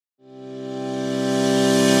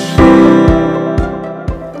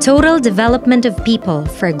Total development of people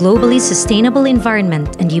for a globally sustainable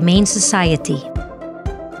environment and humane society.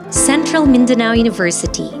 Central Mindanao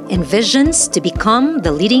University envisions to become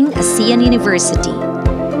the leading ASEAN university.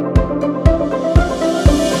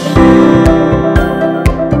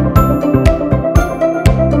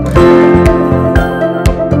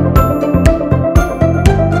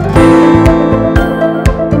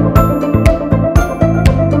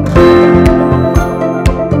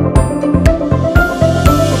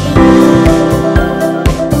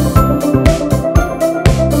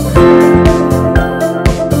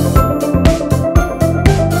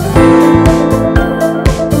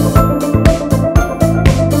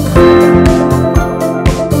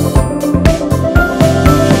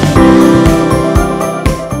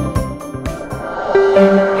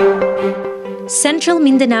 Central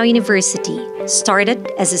Mindanao University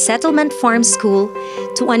started as a settlement farm school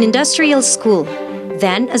to an industrial school,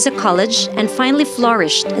 then as a college, and finally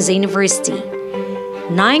flourished as a university.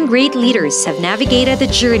 9 great leaders have navigated the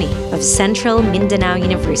journey of Central Mindanao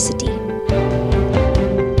University.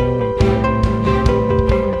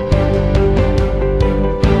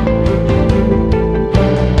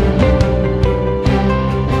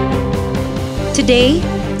 Today,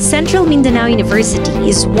 Central Mindanao University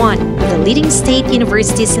is one of the leading state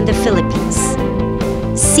universities in the Philippines.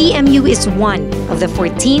 CMU is one of the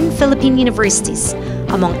 14 Philippine universities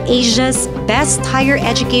among Asia's best higher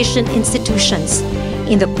education institutions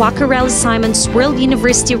in the Quacquarello-Simons World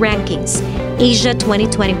University Rankings, Asia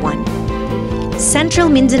 2021. Central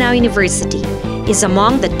Mindanao University is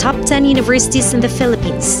among the top 10 universities in the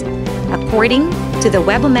Philippines, according to the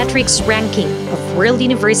Webometrics ranking of World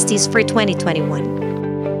Universities for 2021.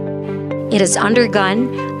 It has undergone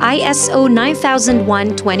ISO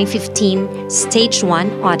 9001:2015 Stage 1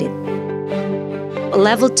 audit.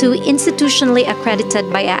 Level 2 institutionally accredited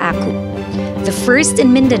by AACU, the first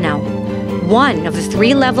in Mindanao, one of the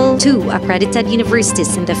 3 Level 2 accredited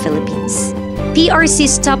universities in the Philippines.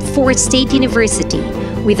 PRC's top 4 state university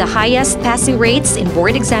with the highest passing rates in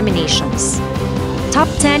board examinations. Top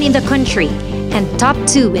 10 in the country and top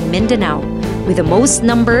 2 in Mindanao with the most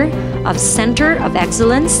number of Center of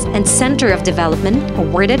Excellence and Center of Development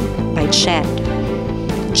awarded by CHED.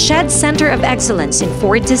 CHED Center of Excellence in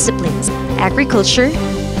 4 disciplines: agriculture,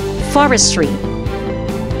 forestry,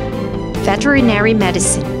 veterinary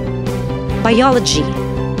medicine, biology.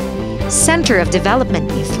 Center of Development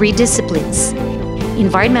in 3 disciplines: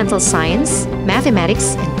 environmental science,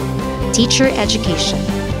 mathematics, and teacher education.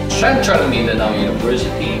 Central Mindanao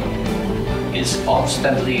University is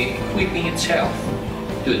constantly equipping itself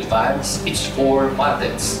to advance its 4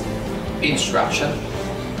 methods: instruction,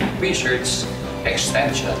 research,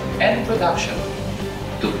 extension, and production,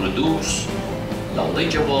 to produce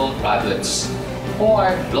knowledgeable graduates who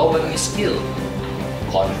are globally skilled,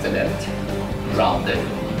 confident, grounded,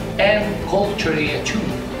 and culturally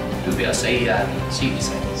attuned to be ASEAN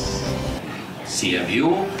citizens.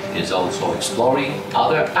 CMU is also exploring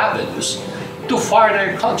other avenues to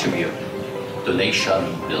further contribute to nation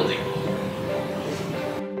building.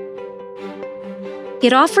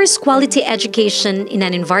 It offers quality education in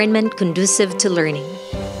an environment conducive to learning.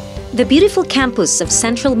 The beautiful campus of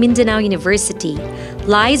Central Mindanao University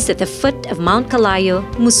lies at the foot of Mount Calayo,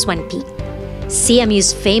 Muswan Peak,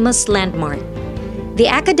 CMU's famous landmark. The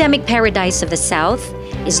academic paradise of the South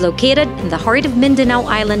is located in the heart of Mindanao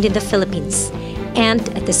Island in the Philippines and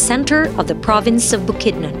at the center of the province of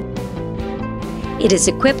Bukidnon. It is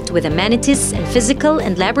equipped with amenities and physical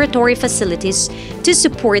and laboratory facilities to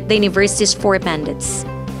support the university's 4 mandates.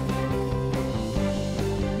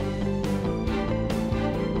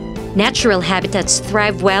 Natural habitats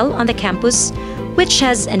thrive well on the campus, which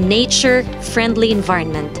has a nature-friendly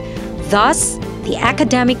environment, thus the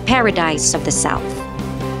academic paradise of the South.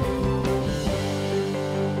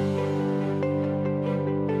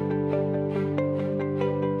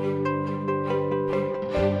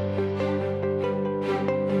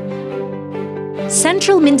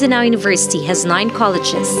 Central Mindanao University has 9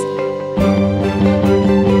 colleges.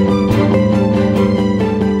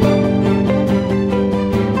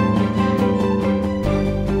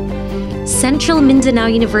 Central Mindanao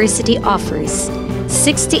University offers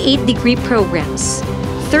 68 degree programs,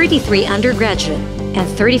 33 undergraduate and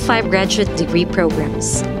 35 graduate degree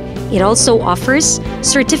programs. It also offers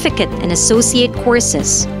certificate and associate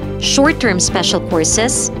courses, short-term special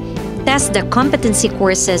courses, TESDA competency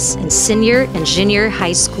courses in senior and junior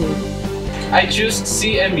high school. I choose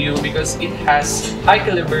CMU because it has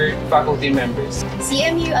high-caliber faculty members.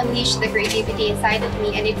 CMU unleashed the creativity inside of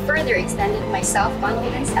me and it further extended my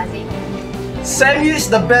self-confidence as a CMU is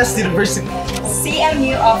the best university.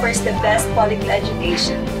 CMU offers the best quality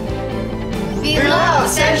education. We love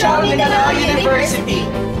Central Mindanao University.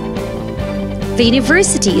 The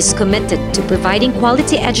university is committed to providing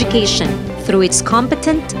quality education through its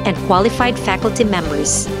competent and qualified faculty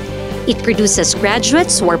members. It produces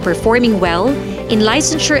graduates who are performing well in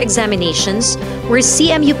licensure examinations, where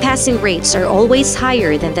CMU passing rates are always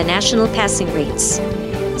higher than the national passing rates.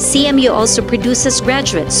 CMU also produces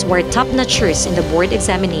graduates who are top-notchers in the board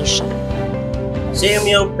examination.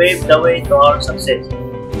 CMU paved the way to our success.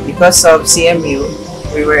 Because of CMU,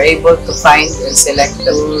 we were able to find and select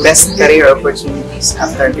the best career opportunities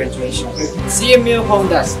after graduation. CMU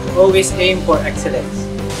honed us to always aim for excellence.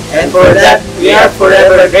 And for that, we are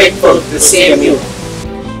forever grateful to CMU.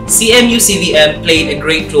 CMU-CVM played a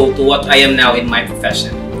great role to what I am now in my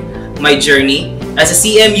profession. My journey as a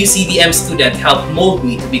CMU-CVM student helped mold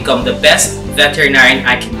me to become the best veterinarian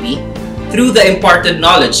I can be through the imparted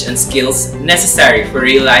knowledge and skills necessary for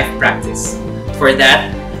real-life practice. For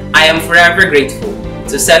that, I am forever grateful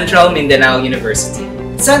to Central Mindanao University.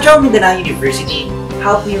 Central Mindanao University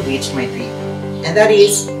helped me reach my dream, and that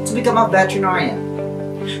is to become a veterinarian.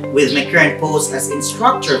 With my current post as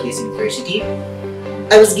instructor of this university,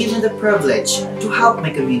 I was given the privilege to help my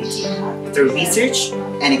community through research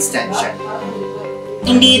and extension.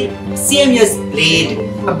 Indeed, CMU has played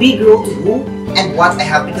a big role to who and what I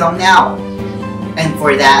have become now. And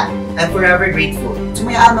for that, I'm forever grateful to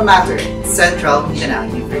my alma mater, Central Mindanao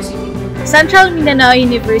University. Central Mindanao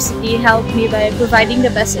University helped me by providing the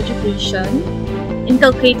best education,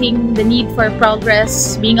 inculcating the need for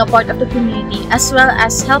progress, being a part of the community, as well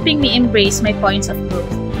as helping me embrace my points of growth.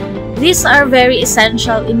 These are very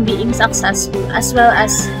essential in being successful, as well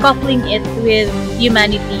as coupling it with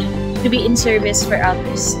humanity to be in service for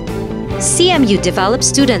others. CMU develops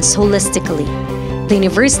students holistically. The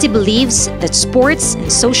university believes that sports and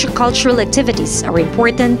socio-cultural activities are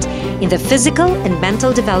important in the physical and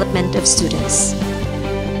mental development of students.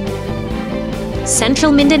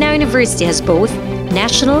 Central Mindanao University has both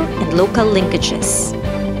national and local linkages.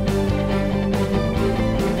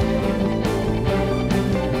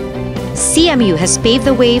 CMU has paved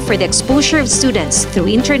the way for the exposure of students through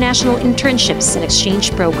international internships and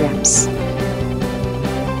exchange programs.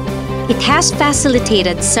 It has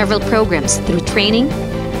facilitated several programs through training,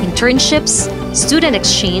 internships, student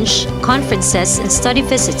exchange, conferences, and study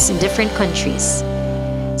visits in different countries.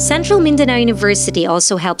 Central Mindanao University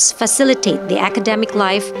also helps facilitate the academic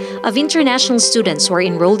life of international students who are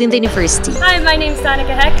enrolled in the university. Hi, my name is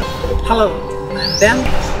Danica Heck. Hello, I'm Ben.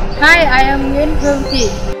 Hi, I am Yun Rumti.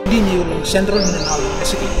 Đi nhiều Central Mindanao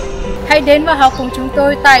University. Hãy đến và học cùng chúng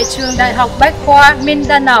tôi tại trường Đại học Bách khoa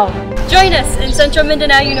Mindanao. Join us in Central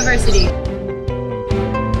Mindanao University.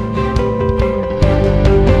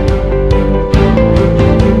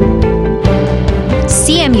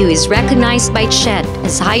 CMU is recognized by CHED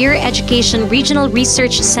as Higher Education Regional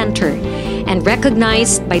Research Center and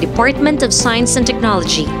recognized by Department of Science and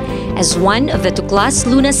Technology as one of the Tuklas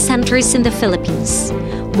Lunas centers in the Philippines.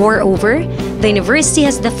 Moreover, the university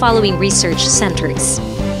has the following research centers: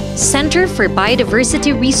 Center for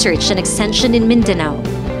Biodiversity Research and Extension in Mindanao,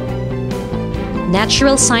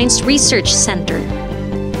 Natural Science Research Center,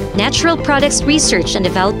 Natural Products Research and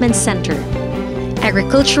Development Center,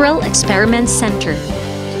 Agricultural Experiment Center,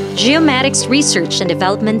 Geomatics Research and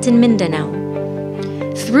Development in Mindanao.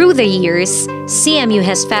 Through the years, CMU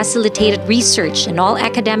has facilitated research in all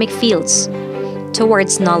academic fields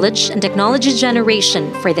towards knowledge and technology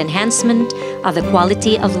generation for the enhancement of the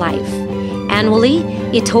quality of life. Annually,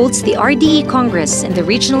 it holds the RDE Congress and the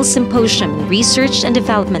Regional Symposium in Research and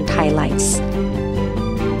Development highlights.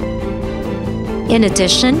 In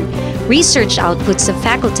addition, research outputs of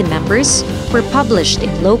faculty members were published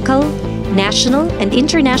in local, national, and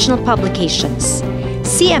international publications.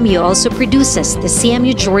 CMU also produces the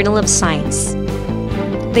CMU Journal of Science.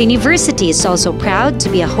 The university is also proud to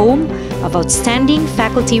be a home of outstanding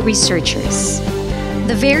faculty researchers.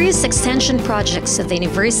 The various extension projects of the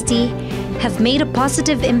university have made a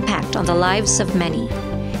positive impact on the lives of many.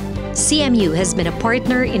 CMU has been a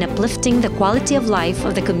partner in uplifting the quality of life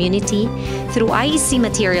of the community through IEC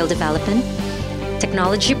material development,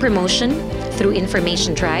 technology promotion through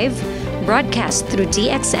information drive, broadcast through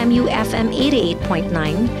DXMU FM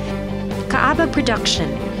 88.9, Kaaba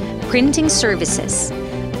production, printing services,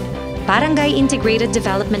 Barangay Integrated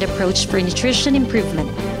Development Approach for Nutrition Improvement,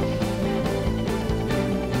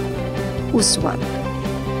 USWAP,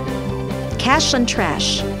 Cash on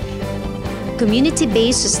Trash,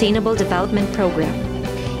 Community-Based Sustainable Development Program,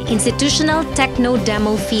 Institutional Techno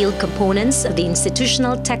Demo Field Components of the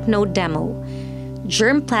Institutional Techno Demo,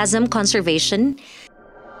 Germplasm Conservation,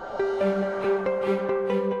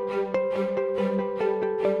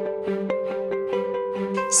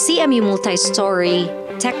 CMU multi-story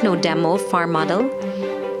techno demo farm model,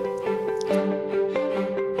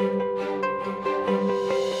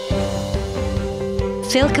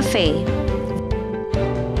 Phil Cafe,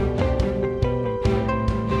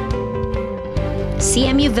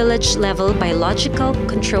 CMU Village Level Biological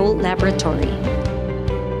Control Laboratory,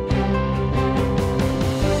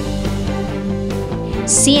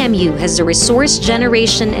 CMU has a Resource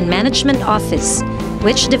Generation and Management Office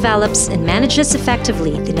which develops and manages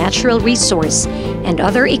effectively the natural resource and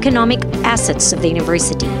other economic assets of the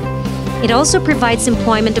university. It also provides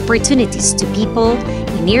employment opportunities to people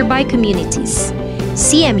in nearby communities.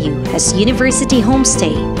 CMU has University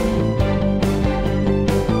Homestay,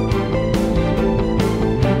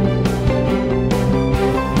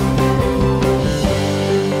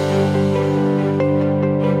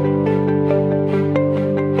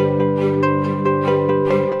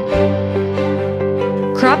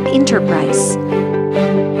 Crop Enterprise,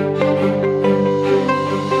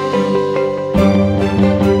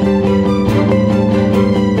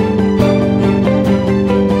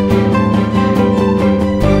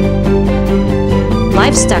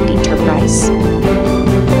 Livestock Enterprise,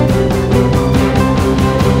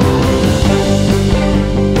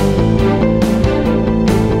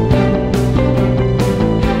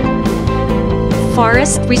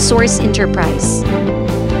 Forest Resource Enterprise,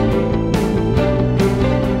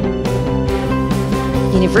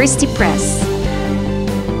 University Press,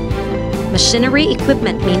 Machinery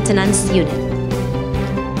Equipment Maintenance Unit.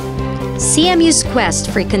 CMU's quest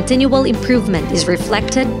for continual improvement is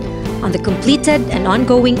reflected on the completed and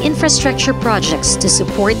ongoing infrastructure projects to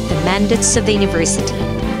support the mandates of the university.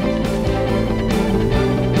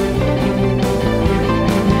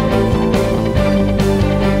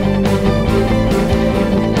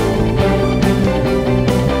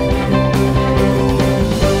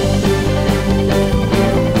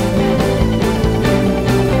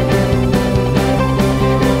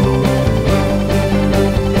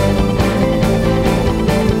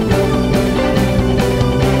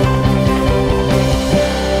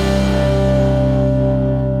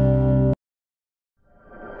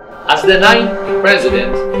 As the ninth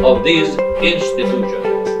president of this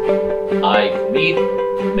institution, I commit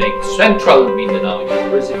to make Central Mindanao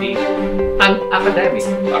University an academic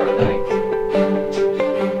paradise.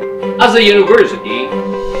 As a university,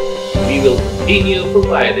 we will continue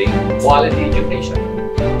providing quality education,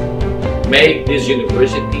 make this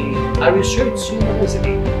university a research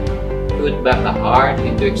university, put back the heart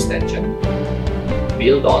into extension,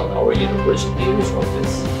 build on our university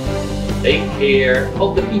resources, take care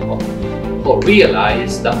of the people who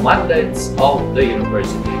realize the mandates of the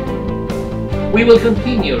university. We will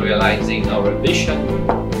continue realizing our vision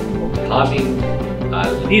of becoming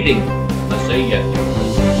a leading Messiah.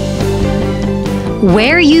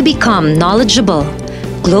 Where you become knowledgeable,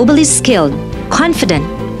 globally skilled, confident,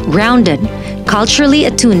 grounded, culturally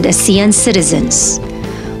attuned ASEAN citizens.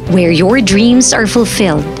 Where your dreams are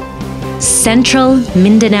fulfilled. Central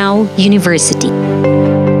Mindanao University.